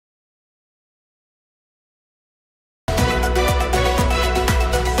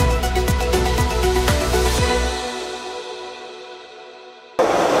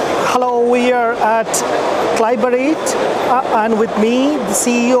we are at KLEIBERIT and with me, the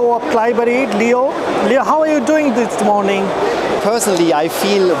CEO of KLEIBERIT, Leo. Leo, how are you doing this morning? Personally, I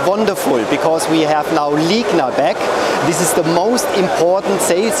feel wonderful because we have now LIGNA back. This is the most important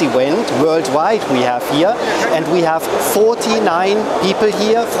sales event worldwide we have here, and we have 49 people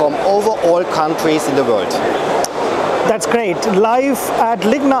here from over all countries in the world. That's great. Live at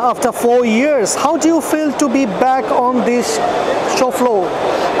LIGNA after 4 years. How do you feel to be back on this show floor?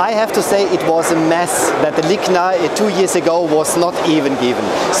 I have to say it was a mess that the LIGNA 2 years ago was not even given.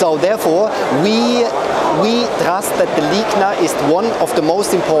 So therefore we trust that the LIGNA is one of the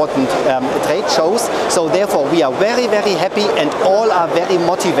most important trade shows. So therefore we are very, very happy and all are very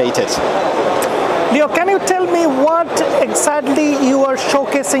motivated. Leo, can you tell me what exactly you are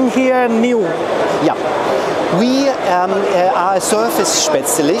showcasing here new? Yeah. We are a surface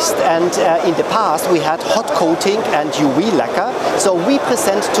specialist, and in the past we had hot coating and UV lacquer. So we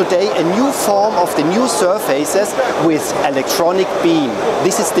present today a new form of the new surfaces with electronic beam.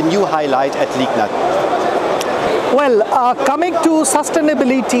 This is the new highlight at LIGNA. Well, coming to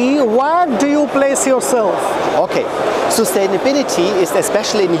sustainability, where do you place yourself? Okay, sustainability is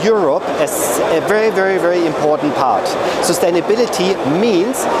especially in Europe a very, very, very important part. Sustainability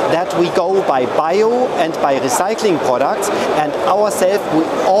means that we go by bio and by recycling products, and ourselves with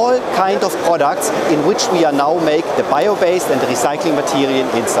all kind of products in which we are now make the bio-based and recycling material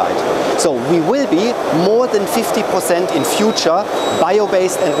inside. So we will be more than 50% in future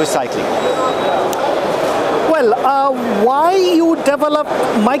bio-based and recycling. Well, why you develop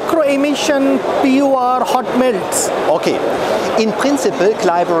micro-emission PUR hot melts? Okay, in principle,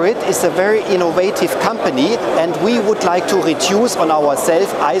 KLEIBERIT is a very innovative company, and we would like to reduce on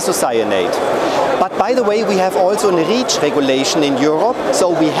ourselves isocyanate. But by the way, we have also a REACH regulation in Europe, so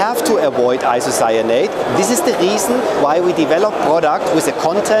we have to avoid isocyanate. This is the reason why we develop product with a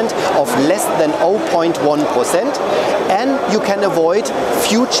content of less than 0.1%, and you can avoid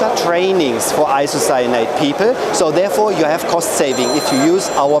future trainings for isocyanate people, so therefore you have cost saving if you use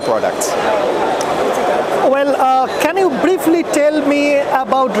our products. Well, can you briefly tell me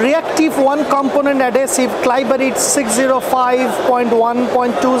about reactive one component adhesive KLEIBERIT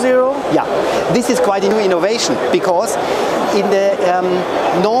 605.1.20? Yeah, this is quite a new innovation because in the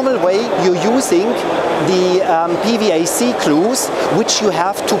normal way you're using the PVAC glues which you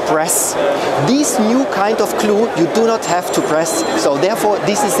have to press. This new kind of glue you do not have to press, so therefore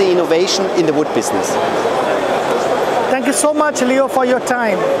this is the innovation in the wood business. Thank you so much, Leo, for your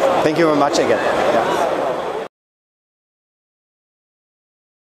time. Thank you very much again. Yeah.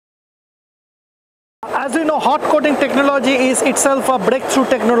 As you know, hot coating technology is itself a breakthrough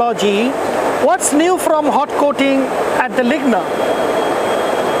technology. What's new from hot coating at the LIGNA?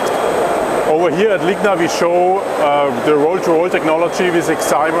 Over here at LIGNA we show the roll-to-roll technology with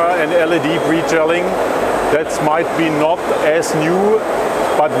Excimer and LED pre-gelling. That might be not as new,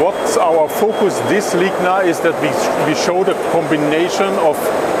 but what's our focus this LIGNA is that we show the combination of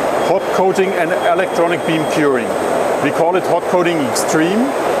hot coating and electronic beam curing. We call it hot coating extreme.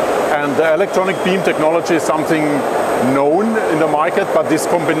 And the electronic beam technology is something known in the market, but this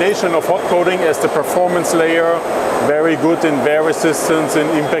combination of hot coating as the performance layer, very good in wear resistance and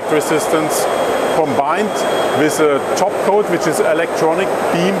impact resistance, combined with a top coat which is electronic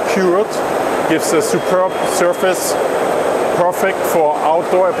beam cured, gives a superb surface, perfect for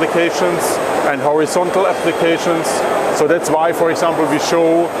outdoor applications and horizontal applications. So that's why, for example, we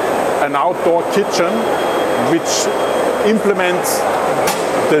show an outdoor kitchen which implements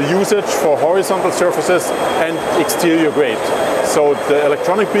the usage for horizontal surfaces and exterior grade. So the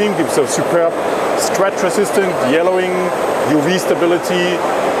electronic beam gives a superb stretch resistant, yellowing, UV stability,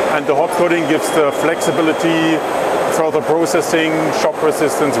 and the hot coating gives the flexibility, further processing, shock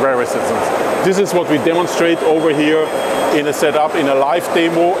resistance, wear resistance. This is what we demonstrate over here in a setup, in a live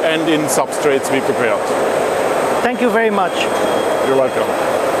demo and in substrates we prepared. Thank you very much. You're welcome.